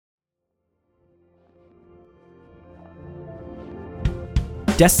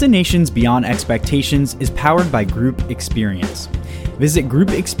Destinations Beyond Expectations is powered by Group Experience. Visit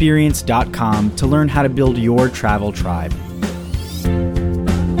groupexperience.com to learn how to build your travel tribe.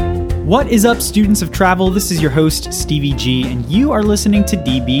 What is up, students of travel? This is your host, Stevie G, and you are listening to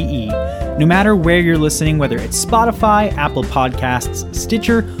DBE. No matter where you're listening, whether it's Spotify, Apple Podcasts,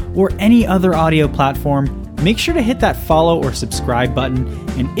 Stitcher, or any other audio platform, make sure to hit that follow or subscribe button,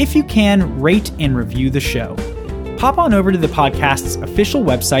 and if you can, rate and review the show. Pop on over to the podcast's official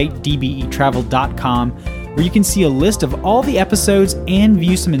website, dbetravel.com, where you can see a list of all the episodes and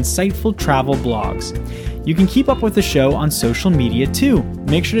view some insightful travel blogs. You can keep up with the show on social media too.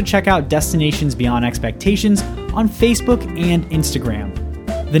 Make sure to check out Destinations Beyond Expectations on Facebook and Instagram.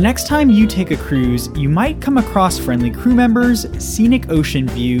 The next time you take a cruise, you might come across friendly crew members, scenic ocean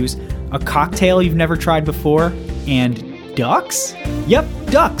views, a cocktail you've never tried before, and ducks? Yep,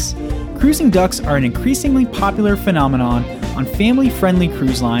 ducks! Cruising ducks are an increasingly popular phenomenon on family-friendly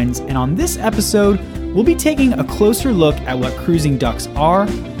cruise lines, and on this episode, we'll be taking a closer look at what cruising ducks are,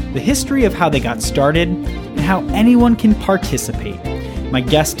 the history of how they got started, and how anyone can participate. My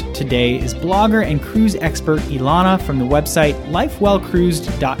guest today is blogger and cruise expert Ilana from the website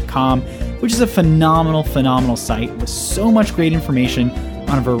lifewellcruised.com, which is a phenomenal site with so much great information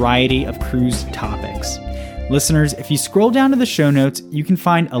on a variety of cruise topics. Listeners, if you scroll down to the show notes, you can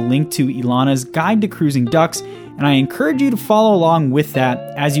find a link to Ilana's Guide to Cruising Ducks, and I encourage you to follow along with that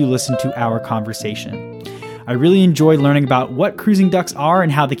as you listen to our conversation. I really enjoyed learning about what cruising ducks are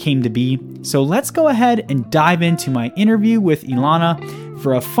and how they came to be, so let's go ahead and dive into my interview with Ilana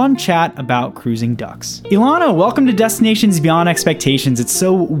for a fun chat about cruising ducks. Ilana, welcome to Destinations Beyond Expectations. It's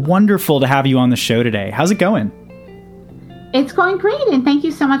so wonderful to have you on the show today. How's it going? It's going great, and thank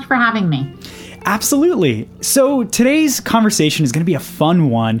you so much for having me. Absolutely. So today's conversation is going to be a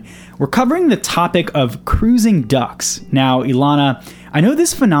fun one. We're covering the topic of cruising ducks. Now, Ilana, I know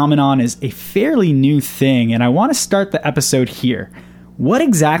this phenomenon is a fairly new thing, and I want to start the episode here. What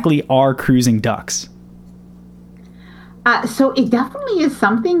exactly are cruising ducks? So it definitely is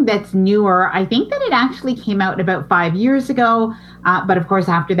something that's newer. I think that it actually came out about 5 years ago. But of course,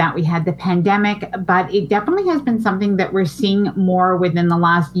 after that, we had the pandemic. But it definitely has been something that we're seeing more within the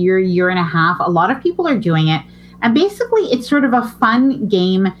last year and a half. A lot of people are doing it. And basically, it's sort of a fun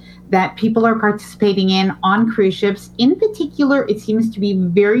game that people are participating in on cruise ships. In particular, it seems to be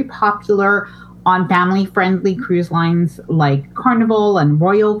very popular on family-friendly cruise lines like Carnival and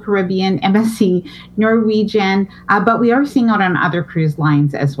Royal Caribbean, MSC, Norwegian, but we are seeing it on other cruise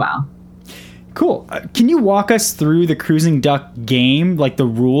lines as well. Cool. Can you walk us through the cruising duck game, like the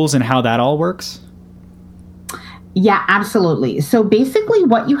rules and how that all works? Yeah, absolutely. So basically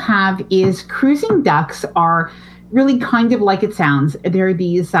what you have is cruising ducks are really kind of like it sounds. They're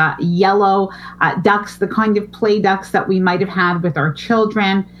these yellow ducks, the kind of play ducks that we might have had with our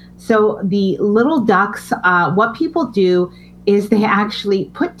children. So the little ducks, what people do is they actually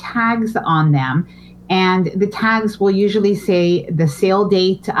put tags on them, and the tags will usually say the sail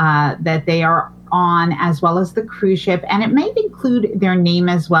date that they are on, as well as the cruise ship, and it might include their name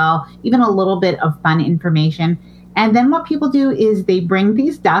as well, even a little bit of fun information. And then what people do is they bring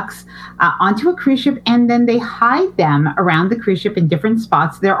these ducks onto a cruise ship, and then they hide them around the cruise ship in different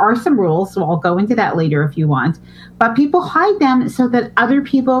spots. There are some rules, so I'll go into that later if you want. But people hide them so that other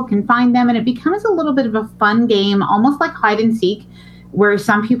people can find them, and it becomes a little bit of a fun game, almost like hide and seek, where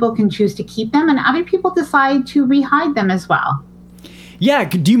some people can choose to keep them and other people decide to re-hide them as well. Yeah,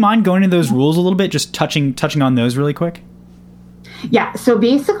 do you mind going into those rules a little bit, just touching on those really quick? Yeah, so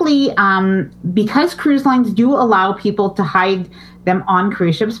basically, because cruise lines do allow people to hide them on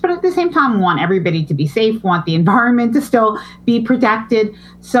cruise ships, but at the same time want everybody to be safe, want the environment to still be protected.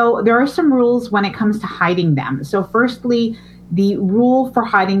 So there are some rules when it comes to hiding them. So firstly, the rule for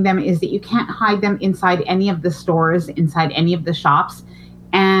hiding them is that you can't hide them inside any of the stores, inside any of the shops.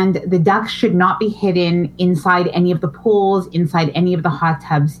 And the ducks should not be hidden inside any of the pools, inside any of the hot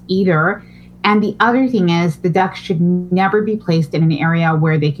tubs either. And the other thing is the ducks should never be placed in an area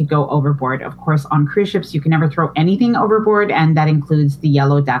where they could go overboard. Of course, on cruise ships, you can never throw anything overboard, and that includes the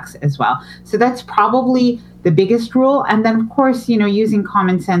yellow ducks as well. So that's probably the biggest rule. And then, of course, using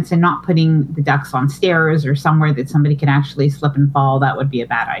common sense and not putting the ducks on stairs or somewhere that somebody can actually slip and fall, that would be a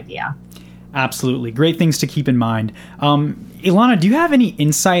bad idea. Absolutely. Great things to keep in mind. Ilana, do you have any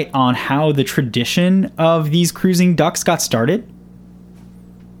insight on how the tradition of these cruising ducks got started?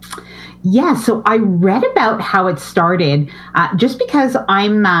 Yeah, so I read about how it started just because I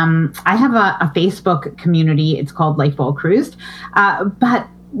have a Facebook community. It's called Life Well Cruised. But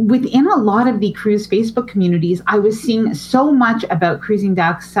within a lot of the cruise Facebook communities, I was seeing so much about cruising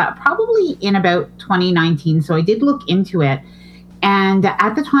ducks, probably in about 2019. So I did look into it. And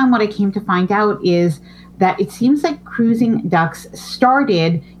at the time, what I came to find out is that it seems like cruising ducks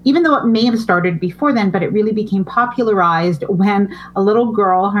started, even though it may have started before then, but it really became popularized when a little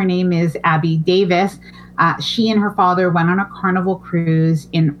girl, her name is Abby Davis, she and her father went on a Carnival cruise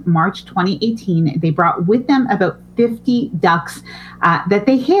in March 2018. They brought with them about 50 ducks that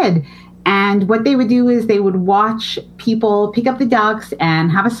they hid. And what they would do is they would watch people pick up the ducks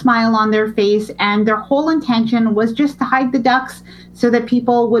and have a smile on their face. And their whole intention was just to hide the ducks so that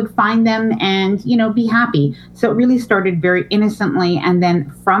people would find them and, be happy. So it really started very innocently. And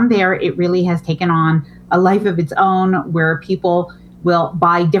then from there, it really has taken on a life of its own where people will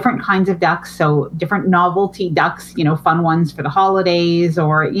buy different kinds of ducks. So different novelty ducks, fun ones for the holidays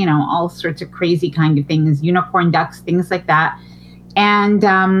or, all sorts of crazy kind of things, unicorn ducks, things like that. And,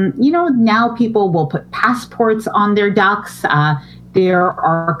 now people will put passports on their ducks. There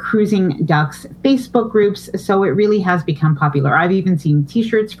are cruising ducks Facebook groups. So it really has become popular. I've even seen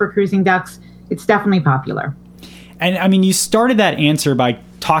T-shirts for cruising ducks. It's definitely popular. And I mean, you started that answer by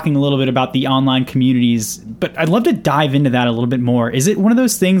talking a little bit about the online communities, but I'd love to dive into that a little bit more. Is it one of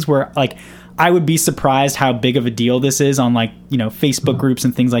those things where I would be surprised how big of a deal this is on Facebook groups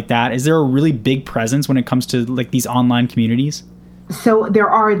and things like that? Is there a really big presence when it comes to these online communities? So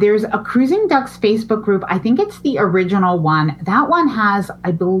there's a Cruising Ducks Facebook group. I think it's the original one. That one has,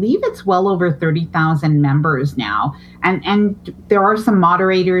 I believe it's well over 30,000 members now. And there are some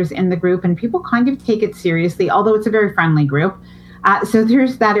moderators in the group and people kind of take it seriously, although it's a very friendly group. So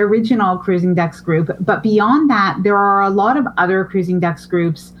there's that original Cruising Ducks group. But beyond that, there are a lot of other Cruising Ducks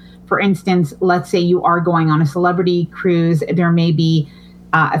groups. For instance, let's say you are going on a celebrity cruise. There may be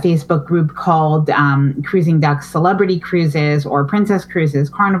a Facebook group called Cruising Ducks Celebrity Cruises or Princess Cruises,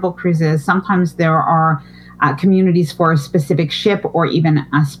 Carnival Cruises. Sometimes there are communities for a specific ship or even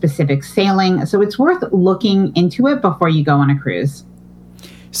a specific sailing. So it's worth looking into it before you go on a cruise.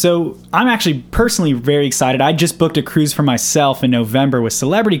 So I'm actually personally very excited. I just booked a cruise for myself in November with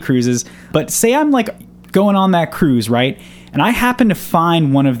Celebrity Cruises. But say I'm going on that cruise, right? And I happen to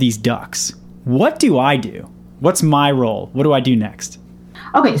find one of these ducks. What do I do? What's my role? What do I do next?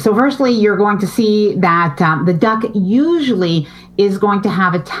 Okay, so firstly, you're going to see that the duck usually is going to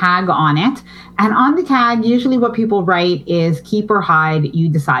have a tag on it. And on the tag, usually what people write is keep or hide, you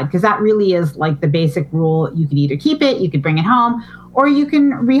decide, because that really is the basic rule. You could either keep it, you could bring it home, or you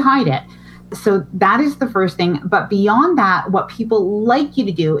can rehide it. So that is the first thing. But beyond that, what people like you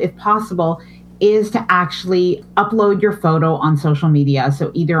to do, if possible, is to actually upload your photo on social media.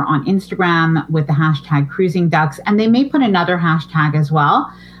 So either on Instagram with the hashtag Cruising Ducks, and they may put another hashtag as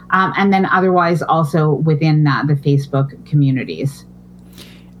well. And then otherwise also within the Facebook communities.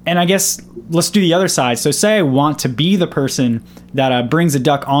 And I guess let's do the other side. So say I want to be the person that brings a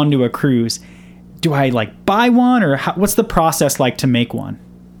duck onto a cruise. Do I buy one or what's the process like to make one?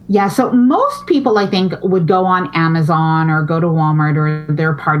 Yeah, so most people, I think, would go on Amazon or go to Walmart or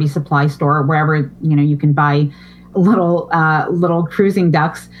their party supply store, wherever, you can buy little cruising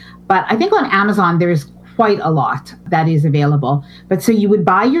ducks. But I think on Amazon, there's quite a lot that is available. But so you would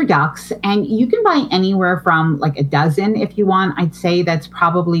buy your ducks and you can buy anywhere from a dozen if you want. I'd say that's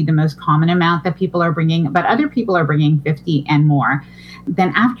probably the most common amount that people are bringing, but other people are bringing 50 and more.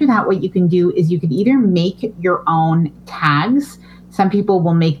 Then after that, what you can do is you can either make your own tags. Some people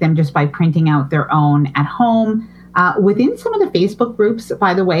will make them just by printing out their own at home. Within some of the Facebook groups,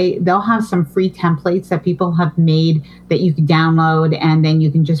 by the way, they'll have some free templates that people have made that you can download, and then you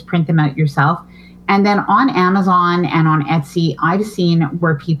can just print them out yourself. And then on Amazon and on Etsy, I've seen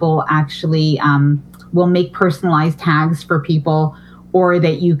where people actually will make personalized tags for people, or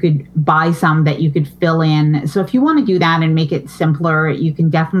that you could buy some that you could fill in. So if you want to do that and make it simpler, you can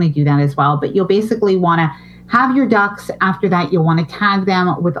definitely do that as well. But you'll basically want to have your ducks. After that, you'll want to tag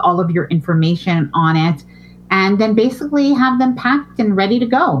them with all of your information on it, and then basically have them packed and ready to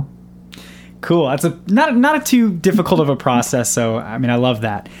go. Cool. That's not a too difficult of a process. So, I mean, I love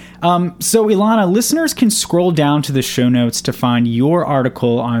that. So Ilana, listeners can scroll down to the show notes to find your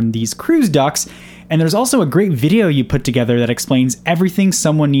article on these cruise ducks. And there's also a great video you put together that explains everything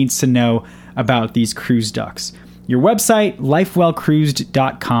someone needs to know about these cruise ducks. Your website,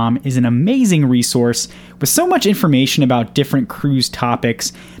 lifewellcruised.com, is an amazing resource with so much information about different cruise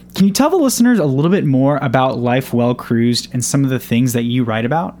topics. Can you tell the listeners a little bit more about Life Well Cruised and some of the things that you write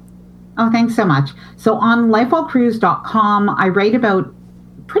about? Oh, thanks so much. So on lifewellcruised.com, I write about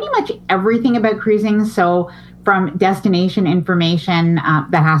pretty much everything about cruising. So from destination information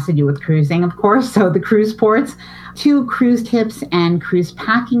that has to do with cruising, of course, so the cruise ports, to cruise tips and cruise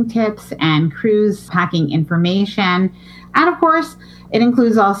packing tips and cruise packing information. And of course, it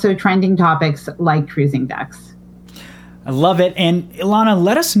includes also trending topics like cruising ducks. I love it. And Ilana,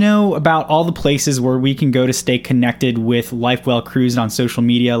 let us know about all the places where we can go to stay connected with Lifewell Cruised on social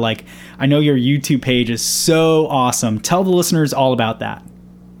media. Like, I know your YouTube page is so awesome. Tell the listeners all about that.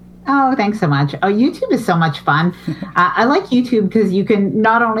 Oh, thanks so much. Oh, YouTube is so much fun. I like YouTube because you can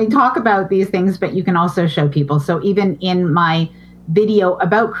not only talk about these things, but you can also show people. So even in my video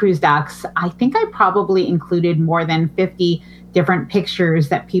about cruise ducks, I think I probably included more than 50 different pictures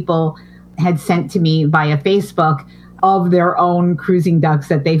that people had sent to me via Facebook of their own cruising ducks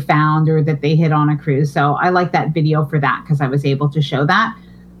that they found or that they hit on a cruise. So I like that video for that because I was able to show that.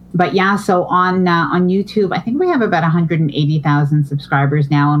 But yeah, so on YouTube, I think we have about 180,000 subscribers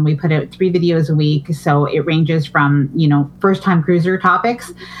now, and we put out 3 videos a week. So it ranges from, first-time cruiser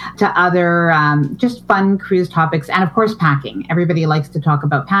topics to other just fun cruise topics, and of course, packing. Everybody likes to talk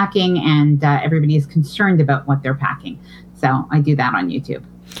about packing, and everybody is concerned about what they're packing. So I do that on YouTube.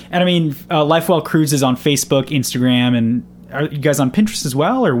 And I mean, Lifewell Cruised is on Facebook, Instagram, and are you guys on Pinterest as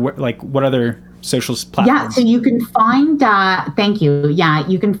well, or what other social platforms? Yeah, so you can find, thank you. Yeah,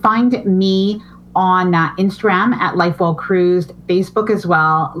 you can find me on Instagram at Lifewell Cruised, Facebook as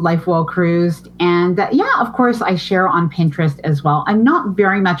well, Lifewell Cruised. And of course, I share on Pinterest as well. I'm not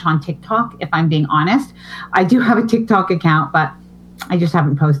very much on TikTok, if I'm being honest. I do have a TikTok account, but I just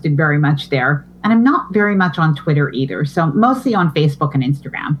haven't posted very much there. And I'm not very much on Twitter either. So mostly on Facebook and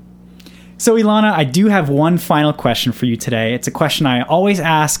Instagram. So Ilana, I do have one final question for you today. It's a question I always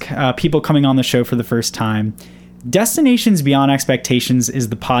ask people coming on the show for the first time. Destinations Beyond Expectations is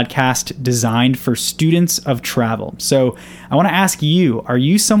the podcast designed for students of travel. So I want to ask you, are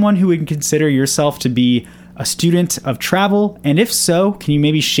you someone who would consider yourself to be a student of travel? And if so, can you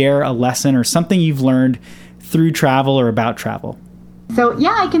maybe share a lesson or something you've learned through travel or about travel? So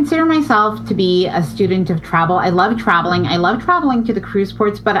yeah, I consider myself to be a student of travel. I love traveling. I love traveling to the cruise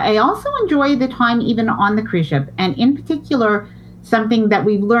ports, but I also enjoy the time even on the cruise ship. And in particular, something that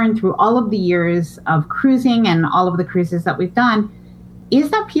we've learned through all of the years of cruising and all of the cruises that we've done is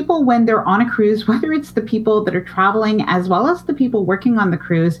that people, when they're on a cruise, whether it's the people that are traveling as well as the people working on the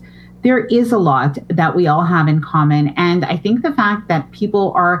cruise, there is a lot that we all have in common. And I think the fact that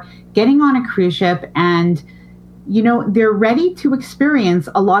people are getting on a cruise ship and they're ready to experience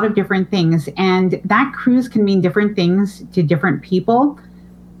a lot of different things. And that cruise can mean different things to different people.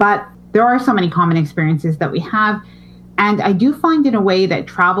 But there are so many common experiences that we have. And I do find in a way that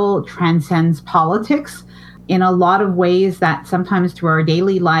travel transcends politics in a lot of ways that sometimes through our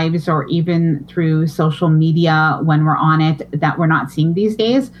daily lives or even through social media when we're on it that we're not seeing these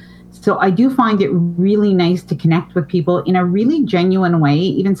days. So I do find it really nice to connect with people in a really genuine way,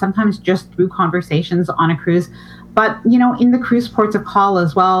 even sometimes just through conversations on a cruise. But, in the cruise ports of call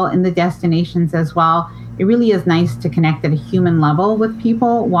as well, in the destinations as well, it really is nice to connect at a human level with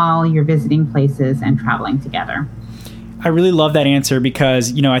people while you're visiting places and traveling together. I really love that answer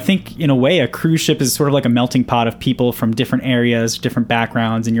because, I think in a way a cruise ship is sort of like a melting pot of people from different areas, different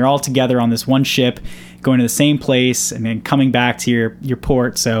backgrounds, and you're all together on this one ship going to the same place and then coming back to your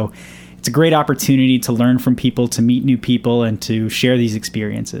port. So it's a great opportunity to learn from people, to meet new people, and to share these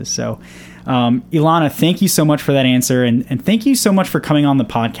experiences. So Ilana, thank you so much for that answer. And thank you so much for coming on the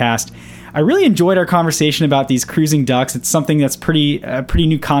podcast. I really enjoyed our conversation about these cruising ducks. It's something that's a pretty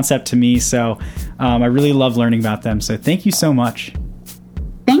new concept to me. So I really love learning about them. So thank you so much.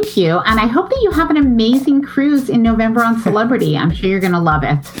 Thank you. And I hope that you have an amazing cruise in November on Celebrity. I'm sure you're going to love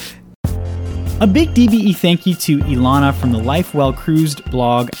it. A big DBE thank you to Ilana from the Lifewell Cruised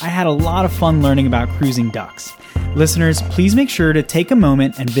blog. I had a lot of fun learning about cruising ducks. Listeners, please make sure to take a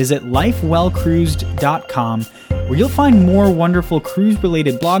moment and visit lifewellcruised.com, where you'll find more wonderful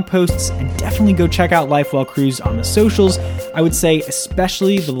cruise-related blog posts, and definitely go check out Lifewell Cruised on the socials. I would say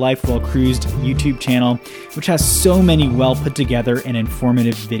especially the Lifewell Cruised YouTube channel, which has so many well put together and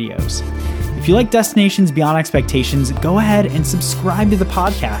informative videos. If you like Destinations Beyond Expectations, go ahead and subscribe to the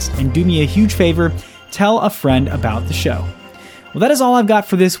podcast, and do me a huge favor, tell a friend about the show. Well, that is all I've got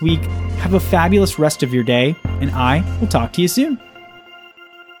for this week. Have a fabulous rest of your day, and I will talk to you soon.